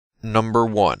Number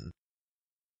 1.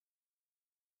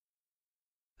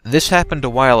 This happened a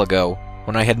while ago,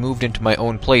 when I had moved into my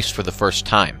own place for the first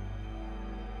time.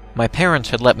 My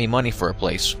parents had lent me money for a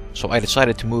place, so I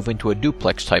decided to move into a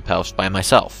duplex-type house by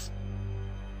myself.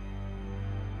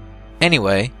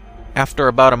 Anyway, after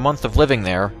about a month of living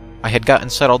there, I had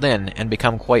gotten settled in and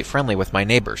become quite friendly with my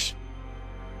neighbors.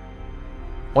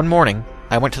 One morning,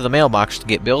 I went to the mailbox to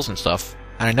get bills and stuff,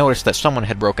 and I noticed that someone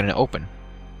had broken it open.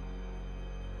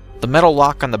 The metal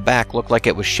lock on the back looked like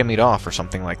it was shimmied off or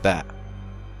something like that.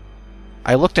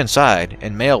 I looked inside,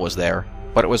 and mail was there,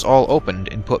 but it was all opened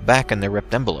and put back in their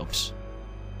ripped envelopes.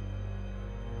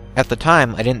 At the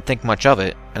time, I didn't think much of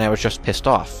it, and I was just pissed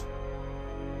off.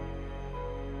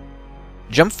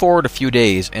 Jump forward a few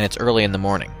days, and it's early in the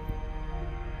morning.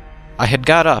 I had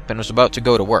got up and was about to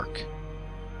go to work.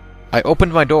 I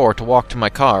opened my door to walk to my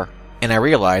car, and I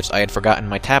realized I had forgotten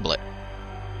my tablet.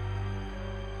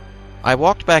 I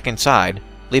walked back inside,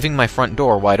 leaving my front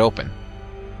door wide open.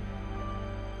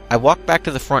 I walked back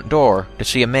to the front door to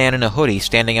see a man in a hoodie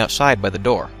standing outside by the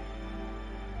door.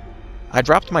 I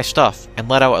dropped my stuff and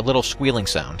let out a little squealing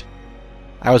sound.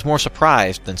 I was more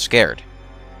surprised than scared.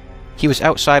 He was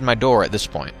outside my door at this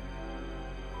point.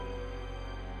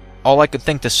 All I could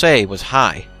think to say was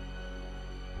hi.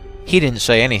 He didn't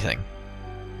say anything.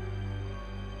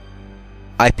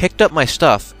 I picked up my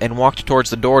stuff and walked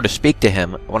towards the door to speak to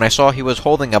him when I saw he was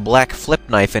holding a black flip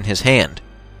knife in his hand.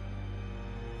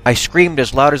 I screamed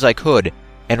as loud as I could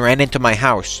and ran into my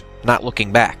house, not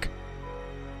looking back.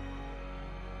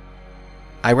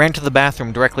 I ran to the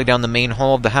bathroom directly down the main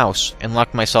hall of the house and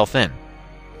locked myself in.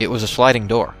 It was a sliding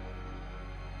door.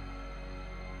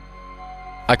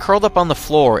 I curled up on the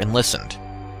floor and listened.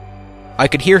 I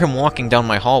could hear him walking down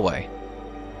my hallway.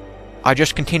 I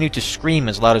just continued to scream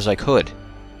as loud as I could.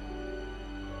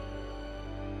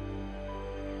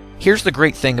 Here's the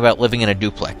great thing about living in a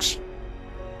duplex.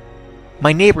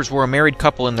 My neighbors were a married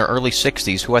couple in their early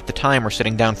 60s who at the time were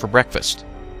sitting down for breakfast.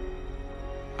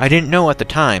 I didn't know at the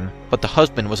time, but the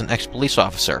husband was an ex-police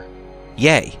officer.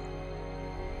 Yay!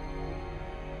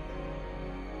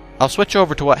 I'll switch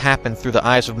over to what happened through the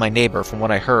eyes of my neighbor from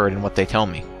what I heard and what they tell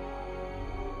me.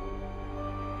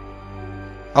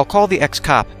 I'll call the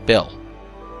ex-cop Bill.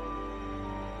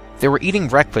 They were eating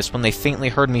breakfast when they faintly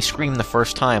heard me scream the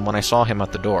first time when I saw him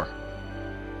at the door.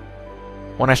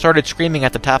 When I started screaming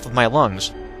at the top of my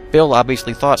lungs, Bill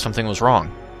obviously thought something was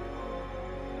wrong.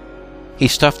 He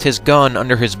stuffed his gun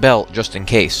under his belt just in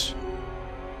case.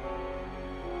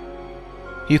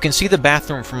 You can see the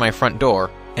bathroom from my front door,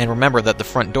 and remember that the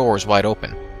front door is wide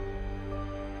open.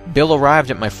 Bill arrived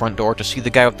at my front door to see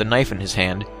the guy with the knife in his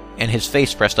hand, and his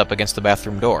face pressed up against the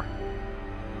bathroom door.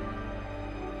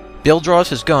 Bill draws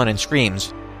his gun and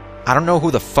screams, "I don't know who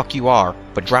the fuck you are,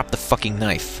 but drop the fucking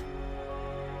knife."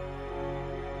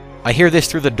 I hear this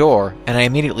through the door, and I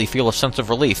immediately feel a sense of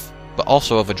relief, but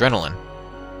also of adrenaline.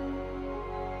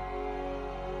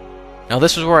 Now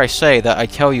this is where I say that I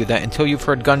tell you that until you've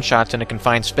heard gunshots in a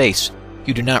confined space,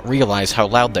 you do not realize how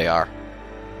loud they are.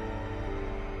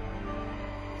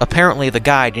 Apparently the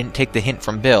guy didn't take the hint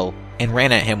from Bill, and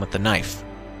ran at him with the knife.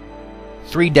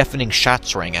 3 deafening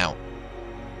shots rang out.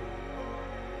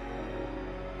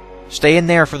 Stay in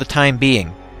there for the time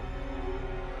being.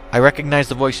 I recognized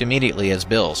the voice immediately as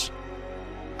Bill's.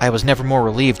 I was never more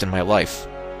relieved in my life.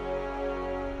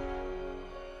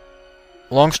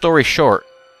 Long story short,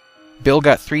 Bill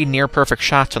got 3 near-perfect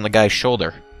shots on the guy's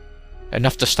shoulder,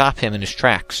 enough to stop him in his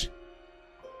tracks.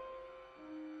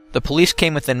 The police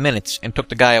came within minutes and took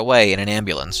the guy away in an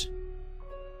ambulance.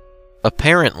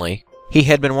 Apparently, he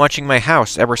had been watching my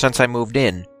house ever since I moved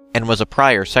in, and was a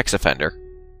prior sex offender.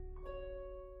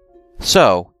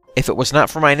 So, if it was not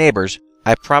for my neighbors,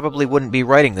 I probably wouldn't be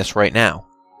writing this right now.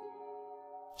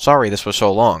 Sorry this was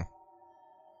so long.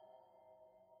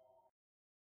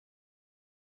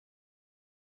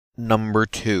 Number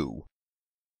 2.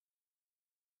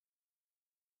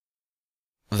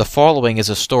 The following is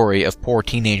a story of poor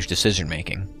teenage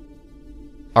decision-making.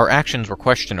 Our actions were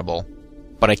questionable,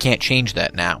 but I can't change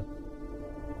that now.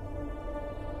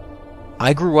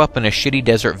 I grew up in a shitty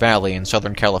desert valley in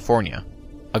Southern California,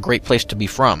 a great place to be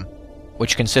from,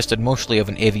 which consisted mostly of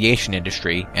an aviation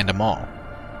industry and a mall.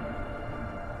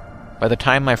 By the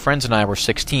time my friends and I were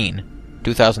 16,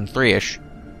 2003-ish,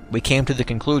 we came to the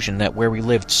conclusion that where we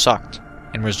lived sucked,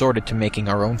 and resorted to making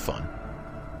our own fun.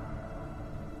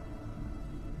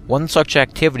 One such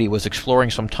activity was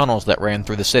exploring some tunnels that ran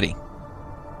through the city.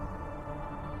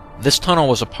 This tunnel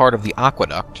was a part of the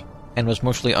aqueduct, and was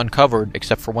mostly uncovered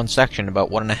except for one section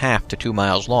about 1.5 to 2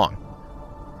 miles long.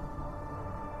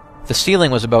 The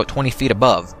ceiling was about 20 feet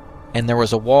above, and there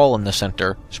was a wall in the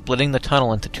center, splitting the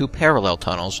tunnel into two parallel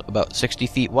tunnels about 60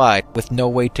 feet wide with no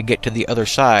way to get to the other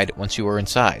side once you were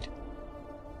inside.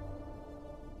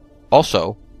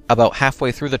 Also, about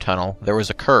halfway through the tunnel there was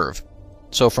a curve,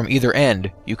 so from either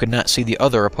end you could not see the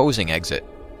other opposing exit.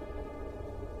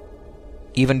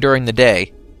 Even during the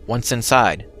day, once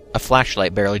inside, a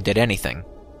flashlight barely did anything.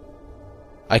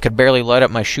 I could barely light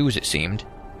up my shoes, it seemed.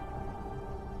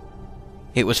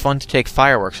 It was fun to take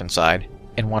fireworks inside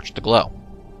and watch the glow.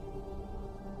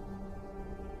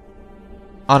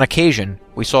 On occasion,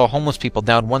 we saw homeless people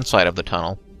down one side of the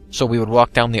tunnel, so we would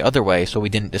walk down the other way so we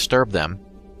didn't disturb them,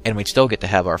 and we'd still get to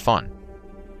have our fun.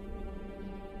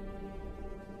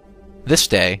 This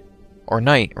day, or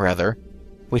night rather,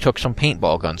 we took some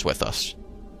paintball guns with us.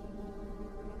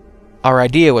 Our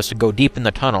idea was to go deep in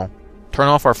the tunnel, turn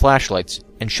off our flashlights,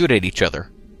 and shoot at each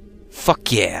other.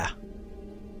 Fuck yeah!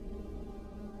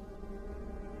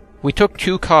 We took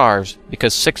 2 cars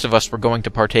because 6 of us were going to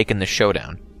partake in this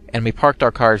showdown, and we parked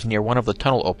our cars near one of the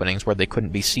tunnel openings where they couldn't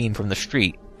be seen from the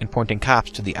street and pointing cops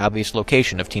to the obvious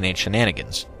location of teenage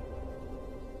shenanigans.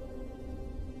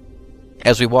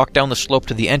 As we walked down the slope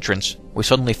to the entrance, we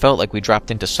suddenly felt like we dropped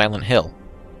into Silent Hill.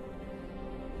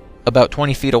 About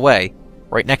 20 feet away,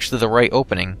 right next to the right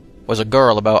opening, was a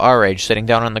girl about our age sitting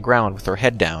down on the ground with her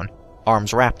head down,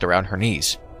 arms wrapped around her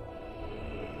knees.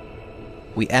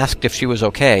 We asked if she was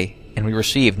okay, and we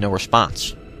received no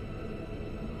response.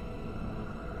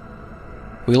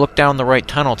 We looked down the right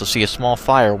tunnel to see a small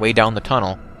fire way down the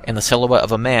tunnel, and the silhouette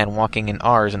of a man walking in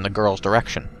ours in the girl's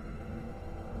direction.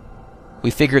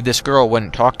 We figured this girl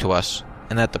wouldn't talk to us,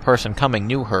 and that the person coming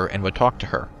knew her and would talk to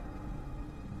her.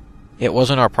 It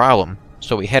wasn't our problem,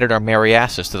 so we headed our merry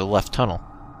asses to the left tunnel.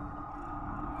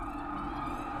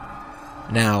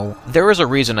 Now, there is a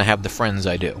reason I have the friends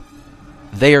I do.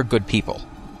 They are good people.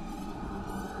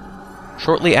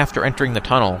 Shortly after entering the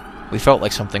tunnel, we felt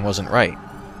like something wasn't right.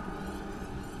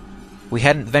 We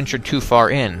hadn't ventured too far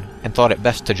in, and thought it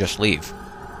best to just leave.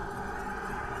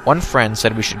 One friend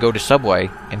said we should go to Subway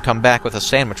and come back with a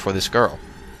sandwich for this girl.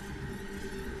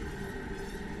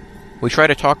 We try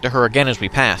to talk to her again as we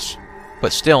pass,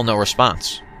 but still no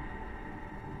response.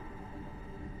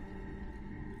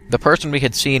 The person we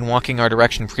had seen walking our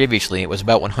direction previously was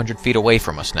about 100 feet away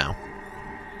from us now.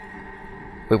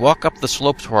 We walk up the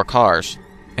slope to our cars,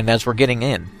 and as we're getting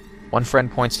in, one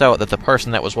friend points out that the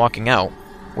person that was walking out,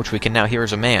 which we can now hear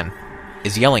as a man,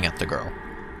 is yelling at the girl.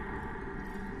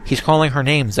 He's calling her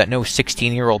names that no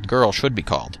 16-year-old girl should be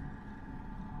called.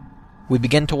 We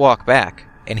begin to walk back,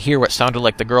 and hear what sounded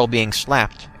like the girl being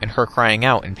slapped and her crying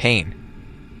out in pain.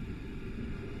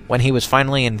 When he was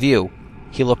finally in view,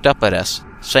 he looked up at us,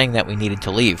 saying that we needed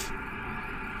to leave.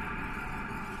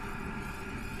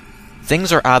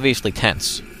 Things are obviously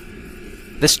tense.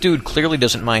 This dude clearly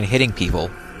doesn't mind hitting people,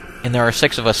 and there are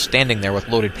 6 of us standing there with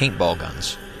loaded paintball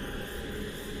guns.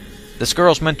 This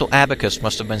girl's mental abacus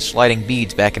must have been sliding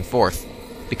beads back and forth,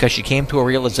 because she came to a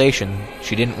realization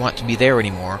she didn't want to be there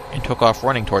anymore and took off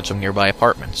running towards some nearby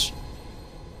apartments.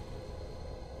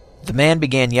 The man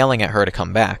began yelling at her to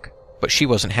come back, but she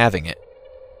wasn't having it.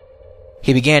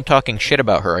 He began talking shit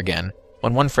about her again,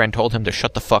 when one friend told him to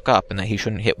shut the fuck up and that he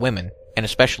shouldn't hit women, and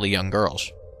especially young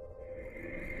girls.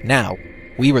 Now,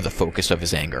 we were the focus of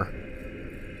his anger.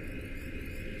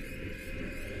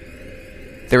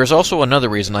 There is also another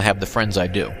reason I have the friends I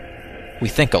do. We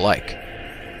think alike.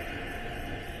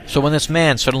 So when this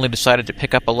man suddenly decided to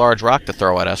pick up a large rock to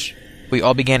throw at us, we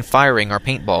all began firing our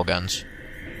paintball guns.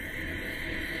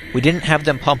 We didn't have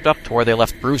them pumped up to where they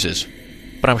left bruises,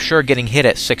 but I'm sure getting hit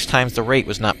at 6 times the rate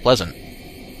was not pleasant.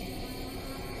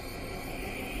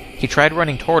 He tried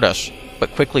running toward us,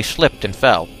 but quickly slipped and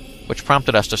fell, which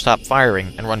prompted us to stop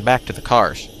firing and run back to the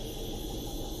cars.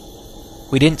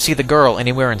 We didn't see the girl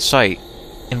anywhere in sight,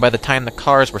 and by the time the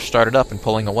cars were started up and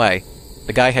pulling away,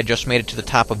 the guy had just made it to the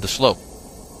top of the slope.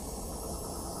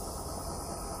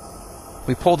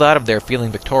 We pulled out of there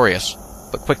feeling victorious,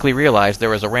 but quickly realized there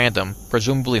was a random,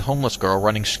 presumably homeless girl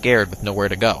running scared with nowhere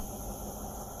to go.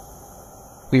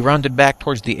 We rounded back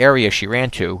towards the area she ran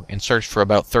to and searched for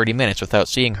about 30 minutes without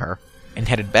seeing her, and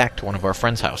headed back to one of our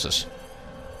friends' houses.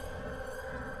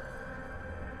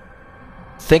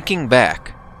 Thinking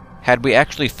back, had we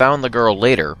actually found the girl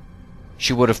later,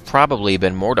 she would have probably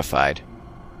been mortified.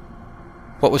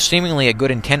 What was seemingly a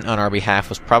good intent on our behalf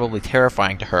was probably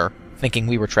terrifying to her, thinking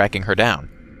we were tracking her down.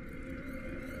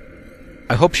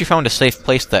 I hope she found a safe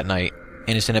place that night,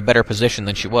 and is in a better position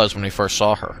than she was when we first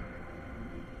saw her.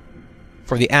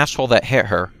 For the asshole that hit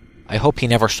her, I hope he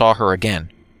never saw her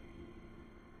again.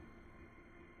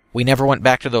 We never went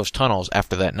back to those tunnels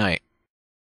after that night.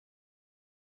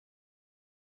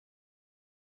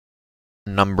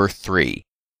 Number 3.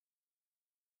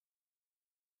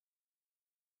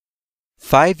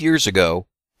 5 years ago,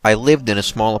 I lived in a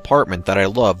small apartment that I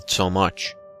loved so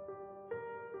much.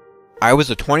 I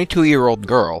was a 22-year-old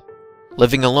girl,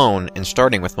 living alone and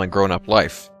starting with my grown-up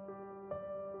life.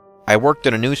 I worked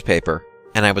in a newspaper,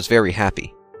 and I was very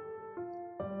happy.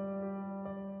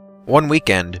 One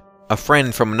weekend, a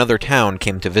friend from another town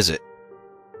came to visit.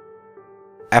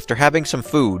 After having some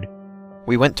food,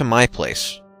 we went to my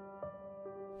place.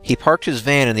 He parked his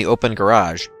van in the open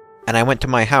garage, and I went to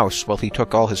my house while he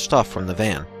took all his stuff from the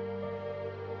van.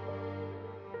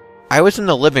 I was in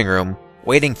the living room,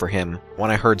 waiting for him, when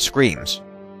I heard screams.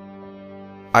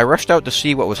 I rushed out to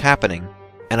see what was happening,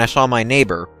 and I saw my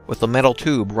neighbor with a metal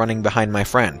tube running behind my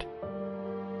friend.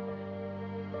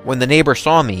 When the neighbor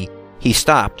saw me, he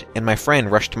stopped, and my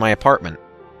friend rushed to my apartment.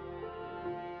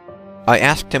 I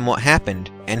asked him what happened,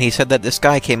 and he said that this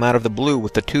guy came out of the blue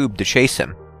with the tube to chase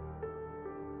him.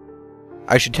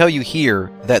 I should tell you here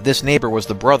that this neighbor was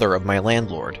the brother of my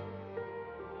landlord.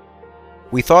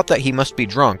 We thought that he must be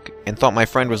drunk and thought my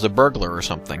friend was a burglar or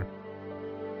something.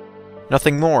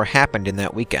 Nothing more happened in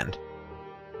that weekend.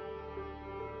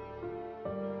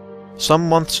 Some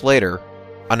months later,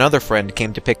 another friend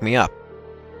came to pick me up.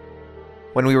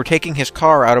 When we were taking his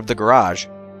car out of the garage,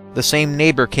 the same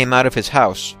neighbor came out of his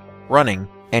house, running,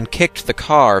 and kicked the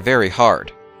car very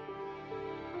hard.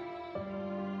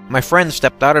 My friend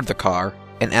stepped out of the car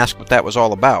and asked what that was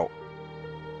all about.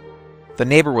 The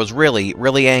neighbor was really,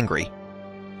 really angry.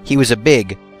 He was a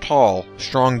big, tall,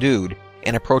 strong dude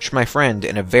and approached my friend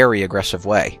in a very aggressive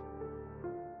way.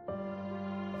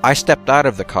 I stepped out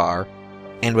of the car,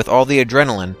 and with all the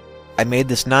adrenaline, I made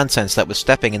this nonsense that was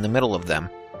stepping in the middle of them.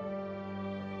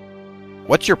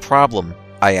 "What's your problem?"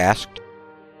 I asked,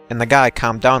 and the guy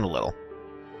calmed down a little.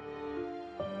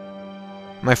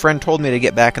 My friend told me to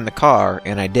get back in the car,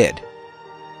 and I did.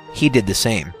 He did the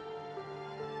same.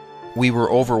 We were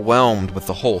overwhelmed with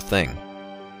the whole thing.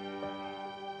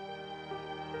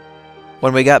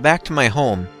 When we got back to my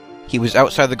home, he was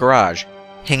outside the garage,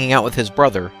 hanging out with his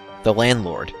brother, the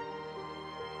landlord.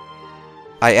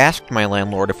 I asked my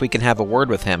landlord if we can have a word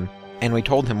with him, and we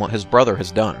told him what his brother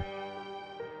has done.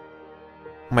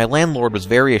 My landlord was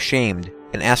very ashamed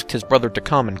and asked his brother to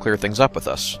come and clear things up with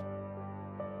us.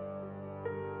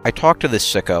 I talked to this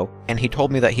sicko, and he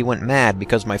told me that he went mad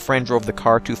because my friend drove the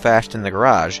car too fast in the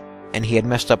garage, and he had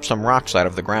messed up some rocks out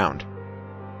of the ground.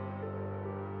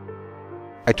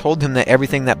 I told him that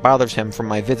everything that bothers him from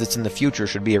my visits in the future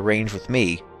should be arranged with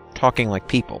me, talking like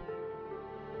people.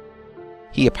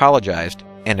 He apologized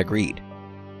and agreed.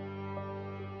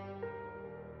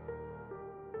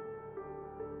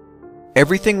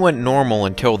 Everything went normal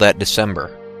until that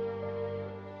December.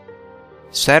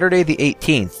 Saturday the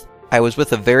 18th, I was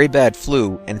with a very bad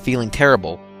flu and feeling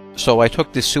terrible, so I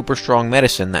took this super strong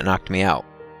medicine that knocked me out.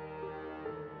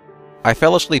 I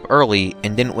fell asleep early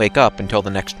and didn't wake up until the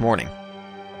next morning.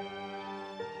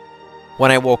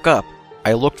 When I woke up,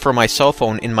 I looked for my cell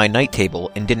phone in my night table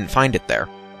and didn't find it there.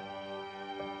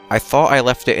 I thought I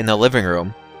left it in the living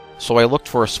room, so I looked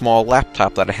for a small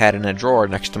laptop that I had in a drawer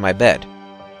next to my bed.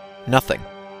 Nothing.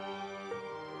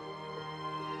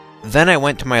 Then I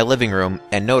went to my living room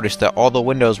and noticed that all the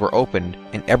windows were opened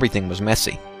and everything was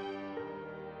messy.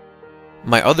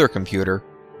 My other computer,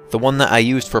 the one that I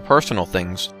used for personal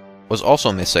things, was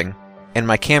also missing, and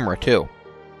my camera too.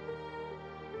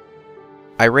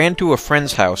 I ran to a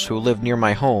friend's house who lived near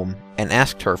my home and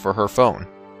asked her for her phone.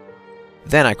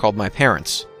 Then I called my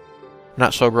parents.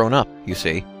 Not so grown up, you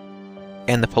see.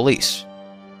 And the police.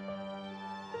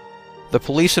 The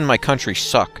police in my country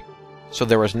suck, so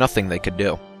there was nothing they could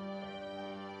do.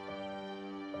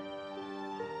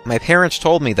 My parents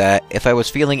told me that, if I was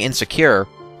feeling insecure,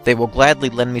 they will gladly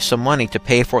lend me some money to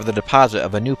pay for the deposit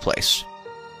of a new place.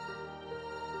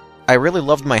 I really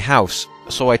loved my house,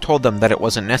 so I told them that it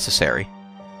wasn't necessary.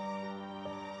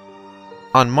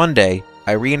 On Monday,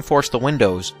 I reinforced the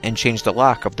windows and changed the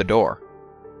lock of the door.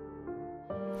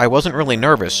 I wasn't really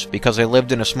nervous because I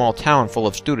lived in a small town full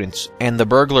of students, and the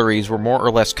burglaries were more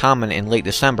or less common in late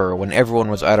December when everyone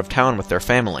was out of town with their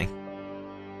family.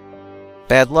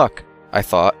 Bad luck, I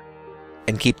thought,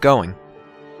 and keep going.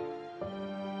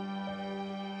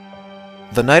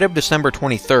 The night of December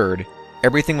 23rd,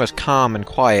 everything was calm and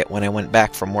quiet when I went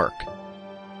back from work.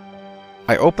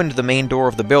 I opened the main door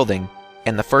of the building,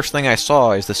 and the first thing I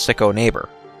saw is the sicko neighbor.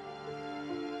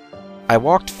 I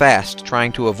walked fast,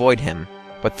 trying to avoid him,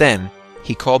 but then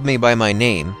he called me by my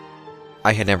name —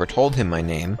 I had never told him my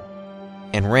name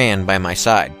 — and ran by my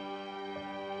side.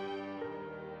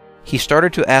 He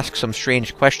started to ask some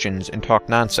strange questions and talk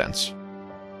nonsense.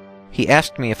 He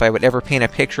asked me if I would ever paint a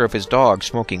picture of his dog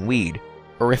smoking weed,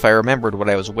 or if I remembered what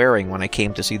I was wearing when I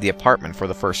came to see the apartment for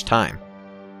the first time.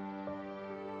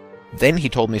 Then he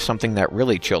told me something that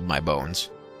really chilled my bones.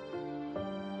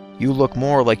 "You look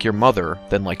more like your mother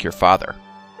than like your father."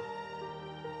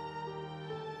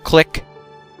 Click.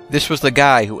 This was the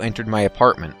guy who entered my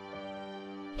apartment.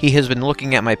 He has been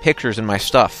looking at my pictures and my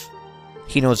stuff.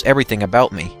 He knows everything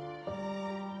about me.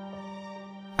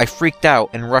 I freaked out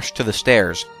and rushed to the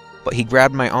stairs, but he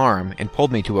grabbed my arm and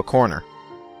pulled me to a corner.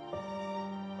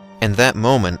 In that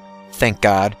moment, thank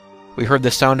God, we heard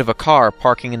the sound of a car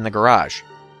parking in the garage.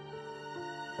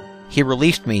 He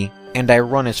released me, and I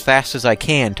run as fast as I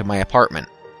can to my apartment.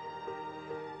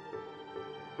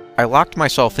 I locked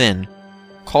myself in,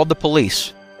 called the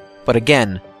police, but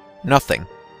again, nothing.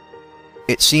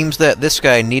 It seems that this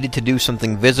guy needed to do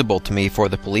something visible to me for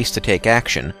the police to take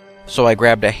action, so I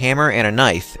grabbed a hammer and a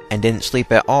knife and didn't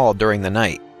sleep at all during the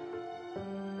night.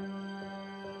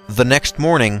 The next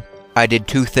morning, I did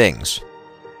two things.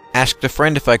 Asked a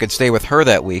friend if I could stay with her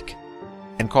that week,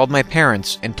 and called my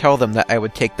parents and tell them that I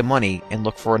would take the money and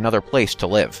look for another place to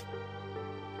live.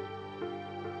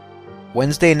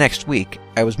 Wednesday next week,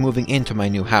 I was moving into my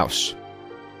new house.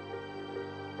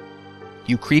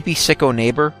 You creepy sicko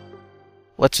neighbor,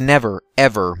 let's never,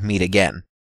 ever meet again.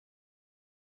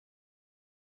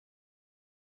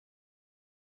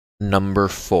 Number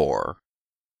 4.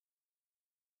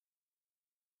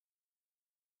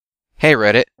 Hey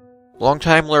Reddit,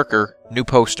 long-time lurker, new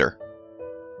poster.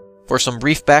 For some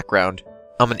brief background,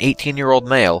 I'm an 18-year-old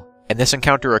male, and this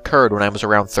encounter occurred when I was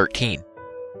around 13.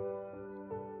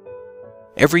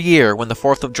 Every year, when the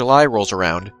 4th of July rolls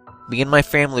around, me and my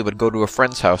family would go to a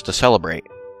friend's house to celebrate.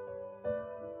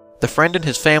 The friend and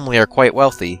his family are quite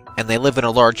wealthy, and they live in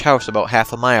a large house about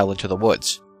half a mile into the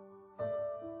woods.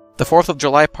 The 4th of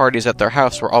July parties at their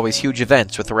house were always huge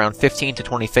events with around 15 to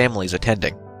 20 families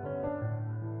attending.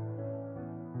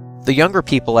 The younger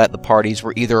people at the parties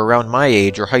were either around my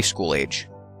age or high school age.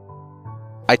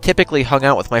 I typically hung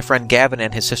out with my friend Gavin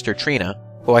and his sister Trina,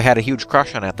 who I had a huge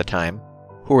crush on at the time,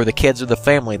 who were the kids of the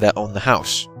family that owned the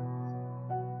house.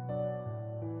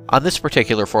 On this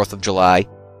particular 4th of July,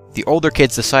 the older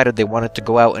kids decided they wanted to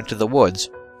go out into the woods,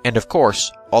 and of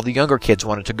course, all the younger kids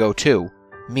wanted to go too,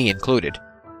 me included.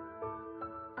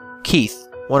 Keith,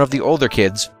 one of the older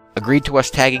kids, agreed to us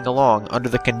tagging along under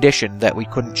the condition that we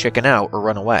couldn't chicken out or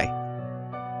run away.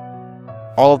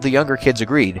 All of the younger kids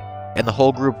agreed, and the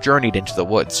whole group journeyed into the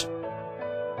woods.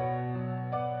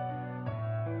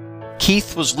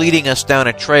 Keith was leading us down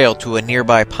a trail to a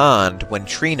nearby pond when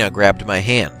Trina grabbed my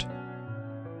hand.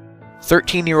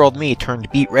 13-year-old me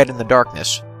turned beet red in the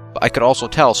darkness, but I could also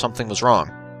tell something was wrong.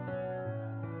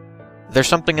 "There's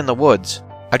something in the woods.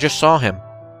 I just saw him.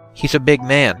 He's a big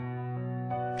man."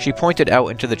 She pointed out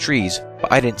into the trees,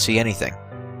 but I didn't see anything.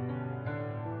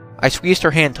 I squeezed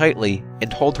her hand tightly and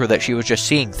told her that she was just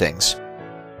seeing things.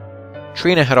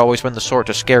 Trina had always been the sort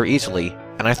to scare easily,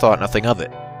 and I thought nothing of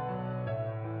it.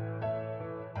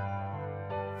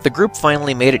 The group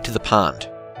finally made it to the pond.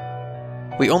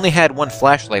 We only had one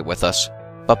flashlight with us,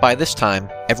 but by this time,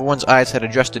 everyone's eyes had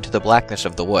adjusted to the blackness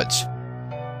of the woods.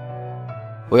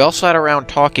 We all sat around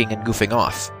talking and goofing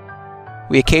off.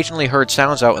 We occasionally heard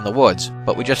sounds out in the woods,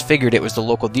 but we just figured it was the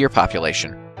local deer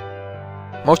population.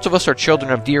 Most of us are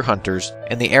children of deer hunters,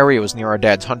 and the area was near our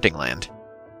dad's hunting land.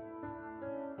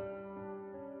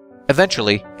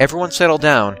 Eventually, everyone settled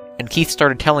down, and Keith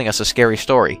started telling us a scary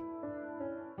story.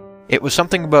 It was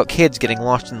something about kids getting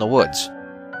lost in the woods.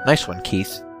 Nice one,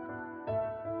 Keith.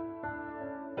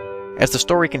 As the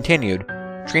story continued,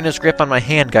 Trina's grip on my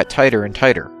hand got tighter and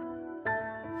tighter.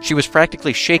 She was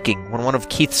practically shaking when one of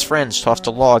Keith's friends tossed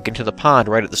a log into the pond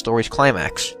right at the story's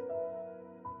climax.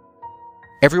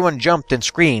 Everyone jumped and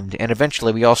screamed, and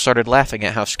eventually we all started laughing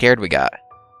at how scared we got.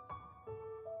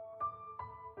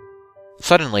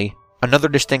 Suddenly, another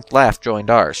distinct laugh joined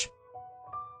ours.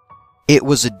 It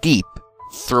was a deep,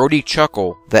 throaty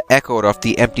chuckle that echoed off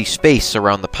the empty space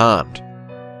around the pond.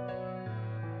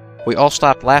 We all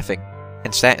stopped laughing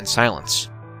and sat in silence.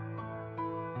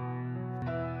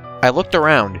 I looked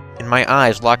around, and my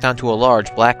eyes locked onto a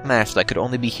large black mass that could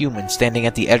only be human standing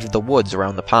at the edge of the woods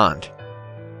around the pond.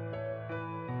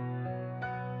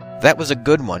 "That was a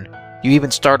good one. You even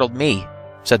startled me,"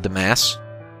 said the mass.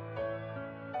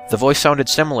 The voice sounded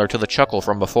similar to the chuckle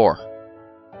from before.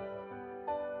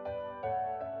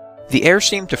 The air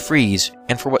seemed to freeze,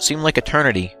 and for what seemed like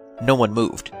eternity, no one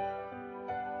moved.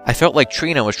 I felt like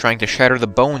Trina was trying to shatter the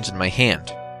bones in my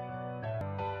hand.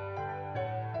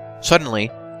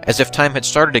 Suddenly, as if time had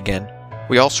started again,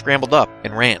 we all scrambled up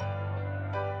and ran.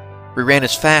 We ran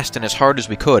as fast and as hard as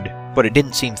we could, but it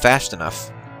didn't seem fast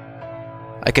enough.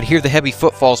 I could hear the heavy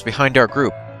footfalls behind our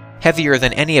group, heavier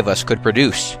than any of us could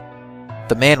produce.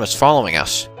 The man was following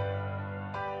us.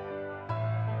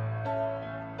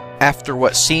 After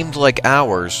what seemed like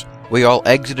hours, we all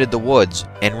exited the woods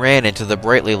and ran into the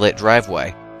brightly lit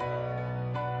driveway.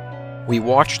 We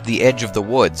watched the edge of the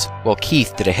woods while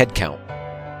Keith did a head count.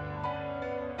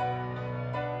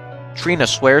 Trina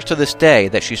swears to this day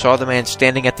that she saw the man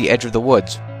standing at the edge of the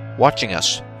woods, watching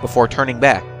us, before turning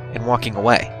back and walking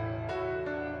away.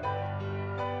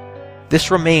 This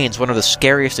remains one of the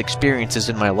scariest experiences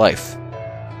in my life.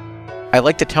 I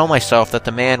like to tell myself that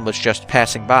the man was just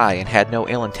passing by and had no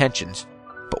ill intentions,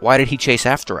 but why did he chase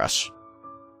after us?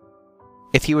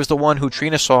 If he was the one who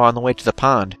Trina saw on the way to the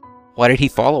pond, why did he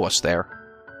follow us there?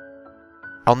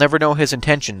 I'll never know his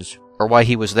intentions or why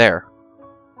he was there.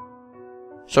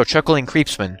 So, Chuckling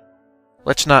Creepsman,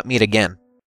 let's not meet again.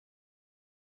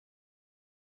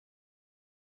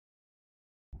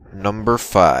 Number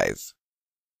 5.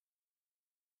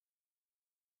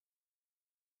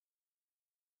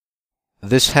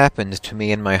 This happened to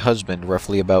me and my husband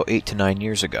roughly about 8 to 9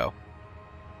 years ago.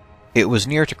 It was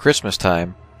near to Christmas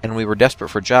time, and we were desperate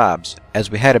for jobs, as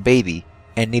we had a baby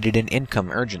and needed an income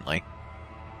urgently.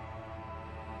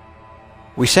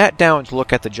 We sat down to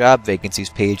look at the job vacancies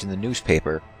page in the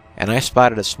newspaper, and I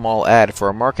spotted a small ad for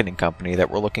a marketing company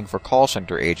that were looking for call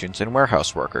center agents and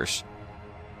warehouse workers.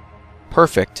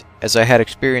 Perfect, as I had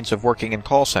experience of working in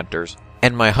call centers,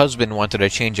 and my husband wanted a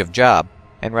change of job,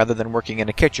 and rather than working in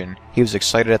a kitchen, he was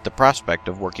excited at the prospect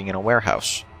of working in a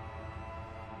warehouse.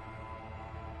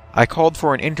 I called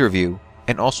for an interview,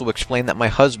 and also explained that my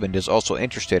husband is also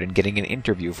interested in getting an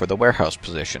interview for the warehouse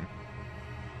position.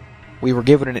 We were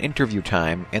given an interview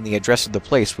time and the address of the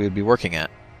place we would be working at.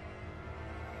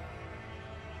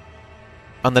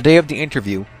 On the day of the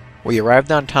interview, we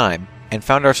arrived on time and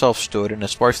found ourselves stood in a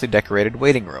sparsely decorated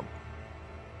waiting room.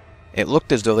 It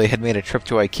looked as though they had made a trip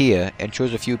to IKEA and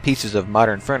chose a few pieces of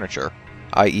modern furniture,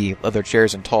 i.e. leather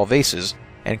chairs and tall vases,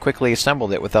 and quickly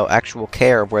assembled it without actual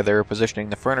care of where they were positioning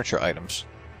the furniture items.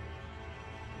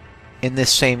 In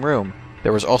this same room,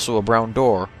 there was also a brown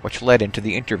door which led into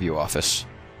the interview office.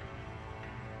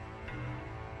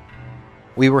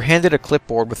 We were handed a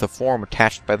clipboard with a form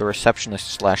attached by the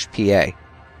receptionist/PA.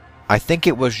 I think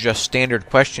it was just standard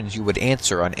questions you would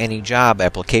answer on any job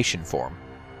application form.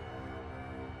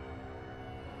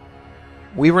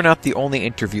 We were not the only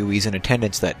interviewees in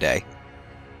attendance that day.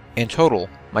 In total,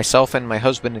 myself and my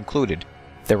husband included,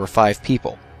 there were 5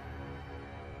 people.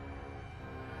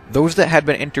 Those that had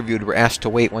been interviewed were asked to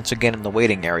wait once again in the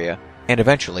waiting area, and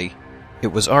eventually, it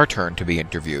was our turn to be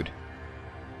interviewed.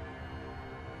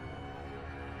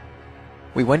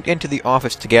 We went into the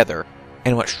office together,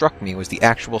 and what struck me was the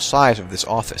actual size of this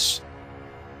office.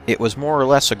 It was more or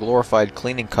less a glorified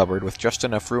cleaning cupboard with just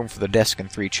enough room for the desk and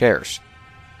 3 chairs.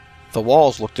 The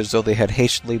walls looked as though they had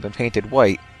hastily been painted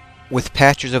white, with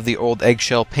patches of the old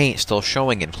eggshell paint still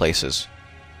showing in places.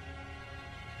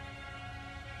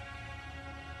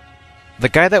 The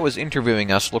guy that was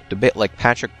interviewing us looked a bit like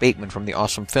Patrick Bateman from the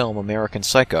awesome film American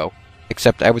Psycho,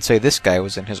 except I would say this guy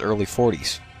was in his early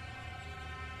 40s.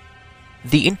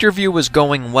 The interview was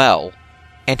going well,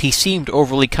 and he seemed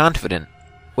overly confident,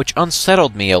 which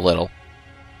unsettled me a little.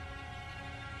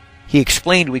 He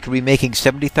explained we could be making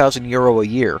 €70,000 a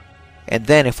year, and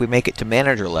then if we make it to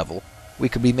manager level, we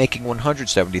could be making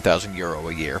 €170,000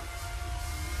 a year.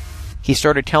 He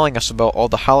started telling us about all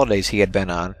the holidays he had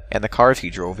been on, and the cars he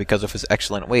drove because of his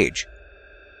excellent wage.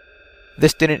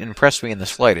 This didn't impress me in the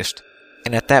slightest,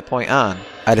 and at that point on,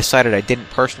 I decided I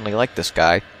didn't personally like this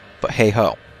guy, but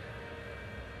hey-ho.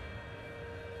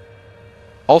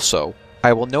 Also,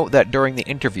 I will note that during the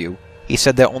interview, he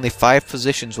said that only 5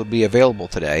 positions would be available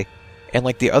today, and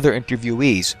like the other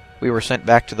interviewees, we were sent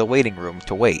back to the waiting room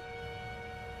to wait.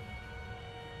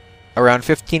 Around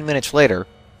 15 minutes later,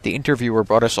 the interviewer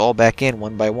brought us all back in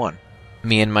one by one.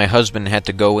 Me and my husband had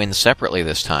to go in separately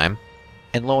this time,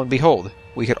 and lo and behold,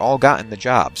 we had all gotten the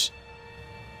jobs.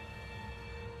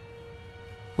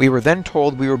 We were then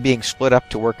told we were being split up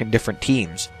to work in different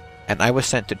teams, and I was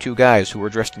sent to 2 guys who were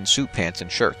dressed in suit pants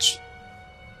and shirts.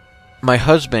 My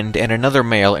husband and another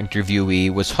male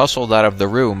interviewee was hustled out of the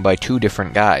room by 2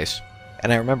 different guys,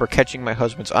 and I remember catching my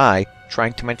husband's eye,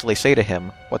 trying to mentally say to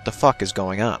him, "What the fuck is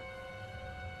going on?"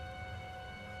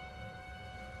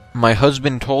 My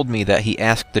husband told me that he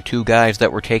asked the 2 guys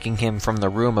that were taking him from the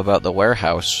room about the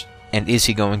warehouse, and is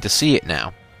he going to see it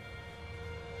now?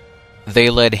 They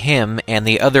led him and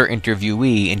the other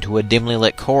interviewee into a dimly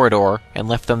lit corridor and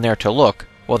left them there to look,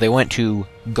 while they went to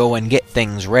go and get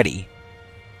things ready.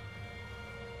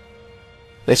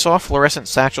 They saw fluorescent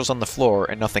satchels on the floor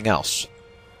and nothing else.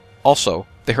 Also,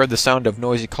 they heard the sound of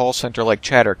noisy call center-like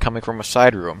chatter coming from a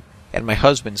side room, and my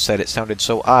husband said it sounded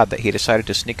so odd that he decided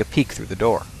to sneak a peek through the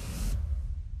door.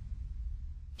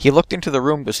 He looked into the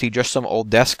room to see just some old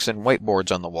desks and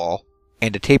whiteboards on the wall,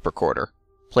 and a tape recorder,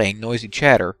 playing noisy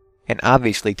chatter, and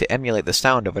obviously to emulate the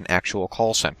sound of an actual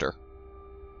call center.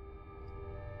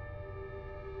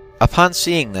 Upon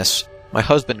seeing this, my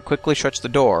husband quickly shuts the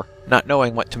door, not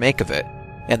knowing what to make of it,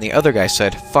 and the other guy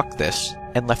said, "Fuck this,"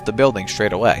 and left the building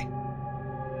straight away.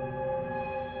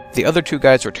 The other two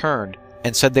guys returned,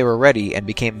 and said they were ready and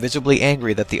became visibly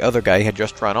angry that the other guy had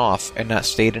just run off and not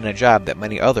stayed in a job that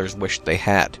many others wished they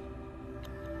had.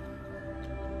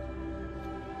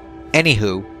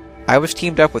 Anywho, I was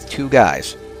teamed up with two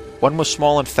guys. One was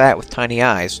small and fat with tiny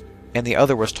eyes, and the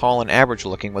other was tall and average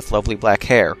looking with lovely black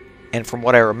hair, and from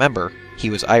what I remember, he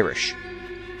was Irish.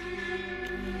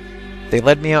 They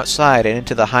led me outside and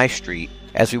into the high street,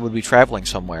 as we would be traveling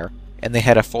somewhere, and they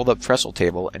had a fold-up trestle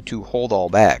table and two hold-all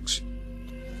bags.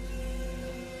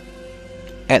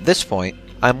 At this point,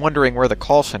 I'm wondering where the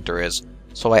call center is,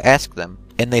 so I asked them,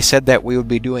 and they said that we would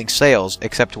be doing sales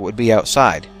except it would be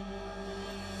outside.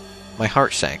 My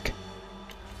heart sank.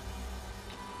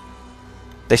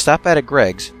 They stopped at a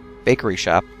Greg's bakery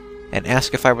shop and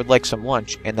asked if I would like some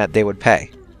lunch and that they would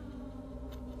pay.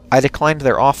 I declined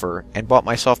their offer and bought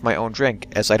myself my own drink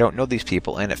as I don't know these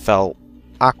people and it felt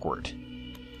awkward.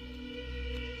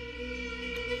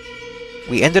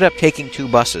 We ended up taking two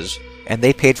buses, and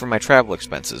they paid for my travel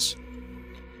expenses.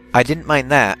 I didn't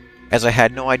mind that, as I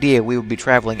had no idea we would be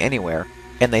traveling anywhere,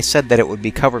 and they said that it would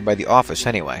be covered by the office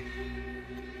anyway.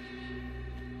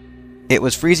 It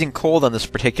was freezing cold on this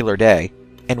particular day,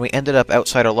 and we ended up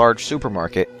outside a large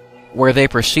supermarket, where they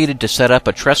proceeded to set up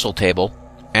a trestle table,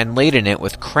 and laden it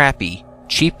with crappy,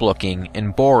 cheap-looking,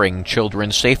 and boring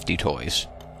children's safety toys.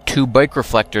 2 bike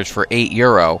reflectors for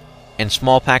 €8, and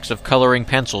small packs of coloring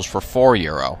pencils for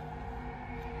 €4.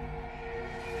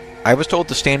 I was told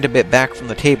to stand a bit back from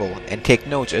the table and take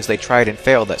notes as they tried and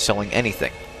failed at selling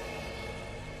anything.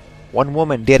 One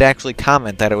woman did actually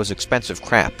comment that it was expensive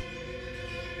crap.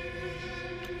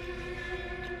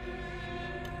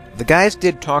 The guys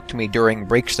did talk to me during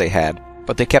breaks they had,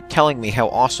 but they kept telling me how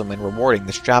awesome and rewarding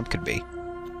this job could be.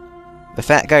 The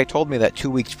fat guy told me that 2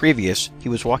 weeks previous, he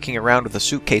was walking around with a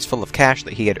suitcase full of cash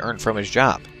that he had earned from his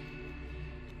job.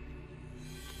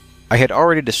 I had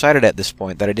already decided at this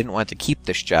point that I didn't want to keep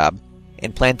this job,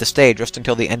 and planned to stay just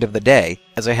until the end of the day,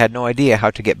 as I had no idea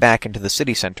how to get back into the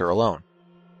city center alone.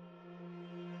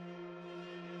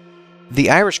 The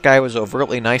Irish guy was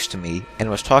overtly nice to me, and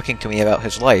was talking to me about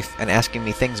his life and asking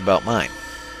me things about mine.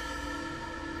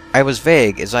 I was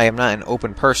vague, as I am not an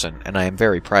open person, and I am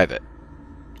very private.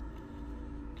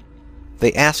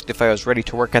 They asked if I was ready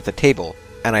to work at the table,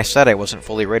 and I said I wasn't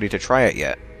fully ready to try it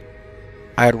yet.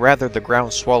 I'd rather the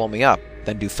ground swallow me up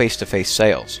than do face-to-face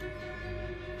sales.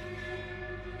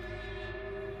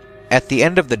 At the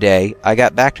end of the day, I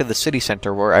got back to the city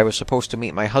center where I was supposed to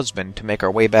meet my husband to make our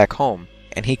way back home,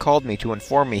 and he called me to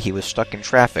inform me he was stuck in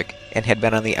traffic and had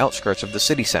been on the outskirts of the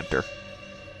city center.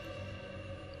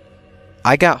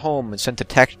 I got home and sent a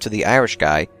text to the Irish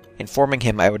guy, informing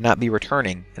him I would not be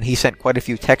returning, and he sent quite a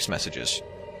few text messages.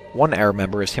 One I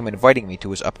remember is him inviting me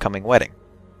to his upcoming wedding.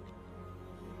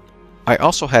 I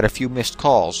also had a few missed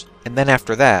calls, and then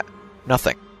after that,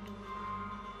 nothing.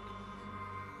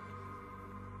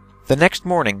 The next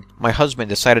morning, my husband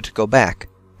decided to go back,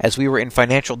 as we were in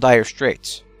financial dire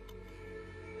straits.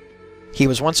 He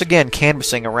was once again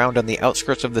canvassing around on the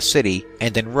outskirts of the city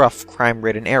and in rough,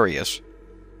 crime-ridden areas.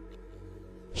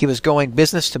 He was going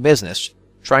business to business,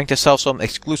 trying to sell some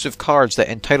exclusive cards that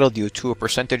entitled you to a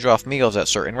percentage off meals at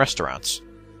certain restaurants.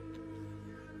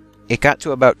 It got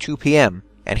to about 2 p.m.,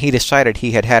 and he decided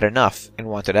he had had enough and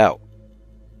wanted out.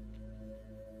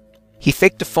 He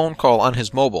faked a phone call on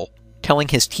his mobile, telling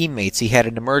his teammates he had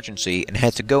an emergency and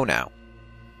had to go now.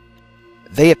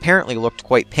 They apparently looked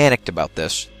quite panicked about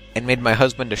this, and made my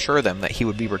husband assure them that he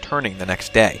would be returning the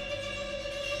next day.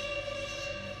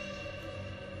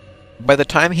 By the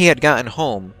time he had gotten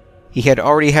home, he had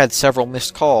already had several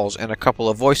missed calls and a couple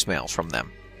of voicemails from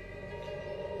them.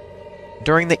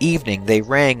 During the evening, they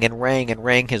rang and rang and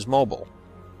rang his mobile.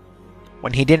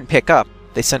 When he didn't pick up,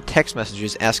 they sent text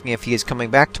messages asking if he is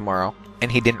coming back tomorrow,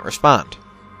 and he didn't respond.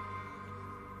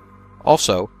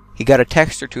 Also, he got a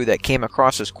text or two that came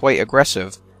across as quite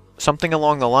aggressive, something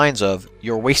along the lines of,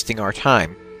 "You're wasting our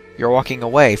time. You're walking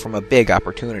away from a big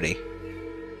opportunity."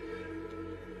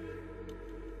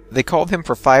 They called him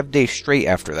for 5 days straight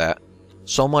after that,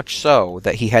 so much so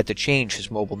that he had to change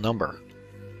his mobile number.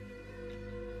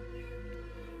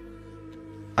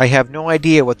 I have no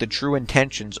idea what the true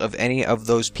intentions of any of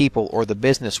those people or the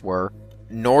business were,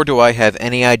 nor do I have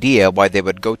any idea why they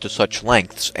would go to such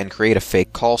lengths and create a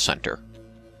fake call center.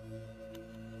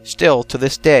 Still, to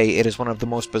this day, it is one of the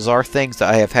most bizarre things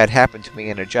that I have had happen to me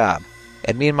in a job,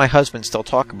 and me and my husband still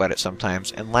talk about it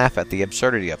sometimes and laugh at the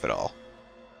absurdity of it all.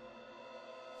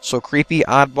 So creepy,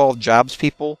 oddball jobs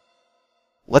people,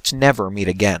 let's never meet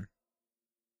again.